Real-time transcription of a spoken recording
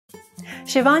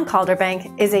Siobhan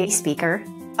Calderbank is a speaker,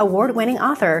 award-winning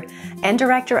author, and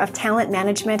director of talent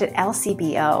management at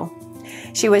LCBO.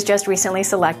 She was just recently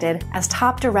selected as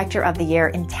Top Director of the Year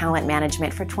in Talent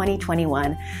Management for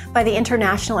 2021 by the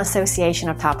International Association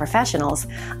of Top Professionals,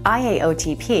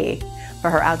 IAOTP, for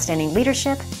her outstanding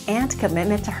leadership and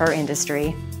commitment to her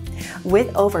industry.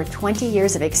 With over 20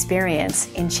 years of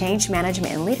experience in change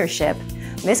management and leadership,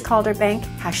 Ms. Calderbank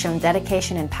has shown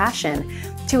dedication and passion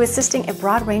to assisting a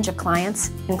broad range of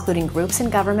clients, including groups in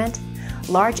government,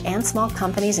 large and small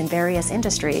companies in various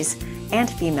industries, and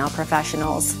female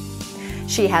professionals.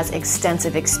 She has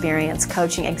extensive experience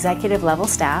coaching executive-level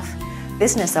staff,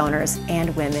 business owners,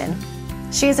 and women.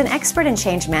 She is an expert in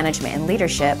change management and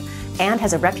leadership and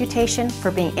has a reputation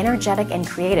for being energetic and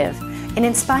creative in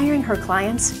inspiring her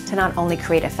clients to not only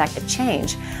create effective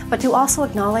change, but to also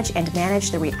acknowledge and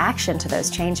manage the reaction to those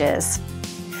changes.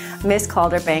 Ms.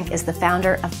 Calderbank is the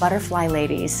founder of Butterfly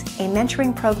Ladies, a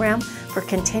mentoring program for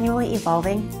continually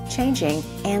evolving, changing,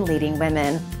 and leading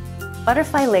women.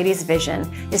 Butterfly Ladies' vision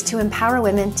is to empower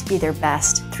women to be their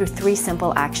best through 3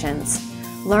 simple actions: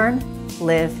 learn,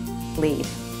 live, lead.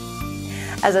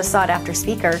 As a sought-after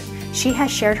speaker, she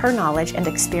has shared her knowledge and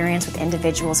experience with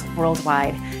individuals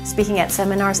worldwide, speaking at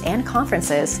seminars and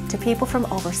conferences to people from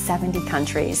over 70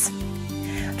 countries.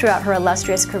 Throughout her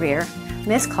illustrious career,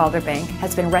 Ms. Calderbank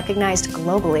has been recognized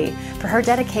globally for her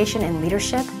dedication in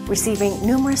leadership, receiving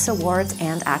numerous awards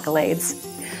and accolades.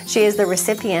 She is the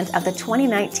recipient of the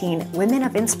 2019 Women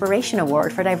of Inspiration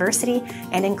Award for Diversity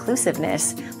and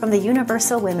Inclusiveness from the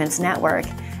Universal Women's Network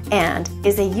and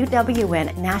is a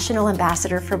UWN National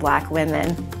Ambassador for Black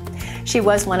Women. She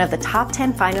was one of the top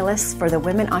 10 finalists for the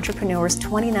Women Entrepreneurs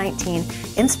 2019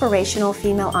 Inspirational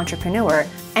Female Entrepreneur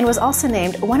and was also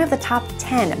named one of the top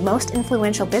 10 most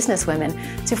influential businesswomen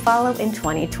to follow in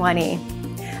 2020.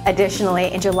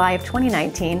 Additionally, in July of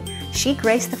 2019, she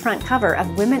graced the front cover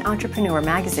of Women Entrepreneur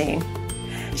magazine.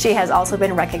 She has also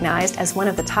been recognized as one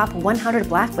of the top 100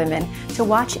 Black women to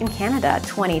watch in Canada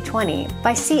 2020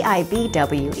 by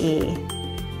CIBWE.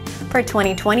 For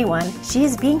 2021, she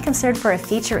is being considered for a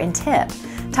feature in TIP,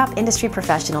 Top Industry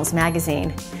Professionals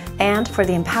magazine, and for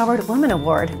the Empowered Woman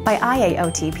Award by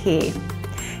IAOTP.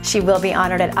 She will be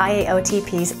honored at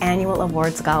IAOTP's annual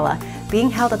awards gala, being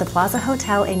held at the Plaza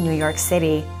Hotel in New York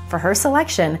City, for her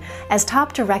selection as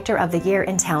Top Director of the Year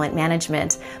in Talent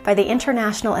Management by the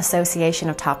International Association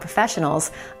of Top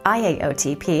Professionals,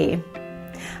 IAOTP.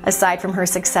 Aside from her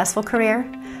successful career,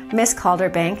 Ms.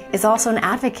 Calderbank is also an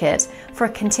advocate for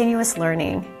continuous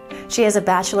learning. She has a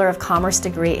Bachelor of Commerce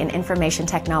degree in Information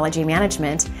Technology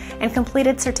Management and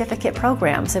completed certificate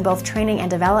programs in both training and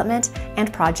development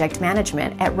and project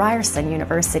management at Ryerson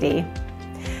University.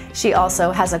 She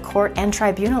also has a Court and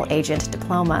Tribunal Agent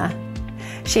diploma.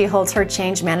 She holds her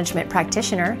Change Management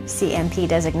Practitioner, CMP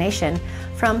designation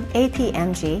from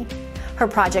APMG, her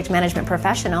Project Management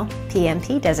Professional,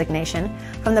 PMP designation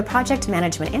from the Project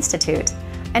Management Institute,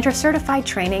 and her Certified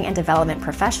Training and Development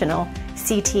Professional,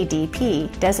 CTDP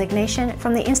designation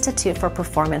from the Institute for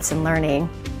Performance and Learning.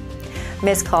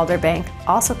 Ms. Calderbank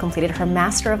also completed her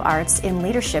Master of Arts in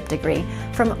Leadership degree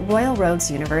from Royal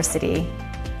Roads University.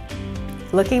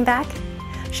 Looking back,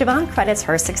 Siobhan credits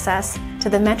her success to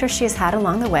the mentors she has had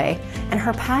along the way and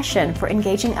her passion for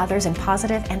engaging others in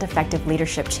positive and effective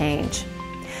leadership change.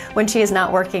 When she is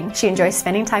not working, she enjoys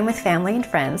spending time with family and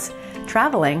friends,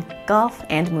 traveling, golf,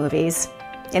 and movies.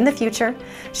 In the future,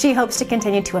 she hopes to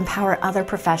continue to empower other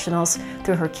professionals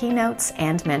through her keynotes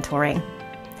and mentoring.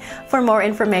 For more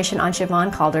information on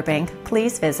Siobhan Calderbank,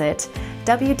 please visit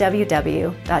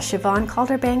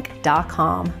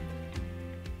www.siobhancalderbank.com.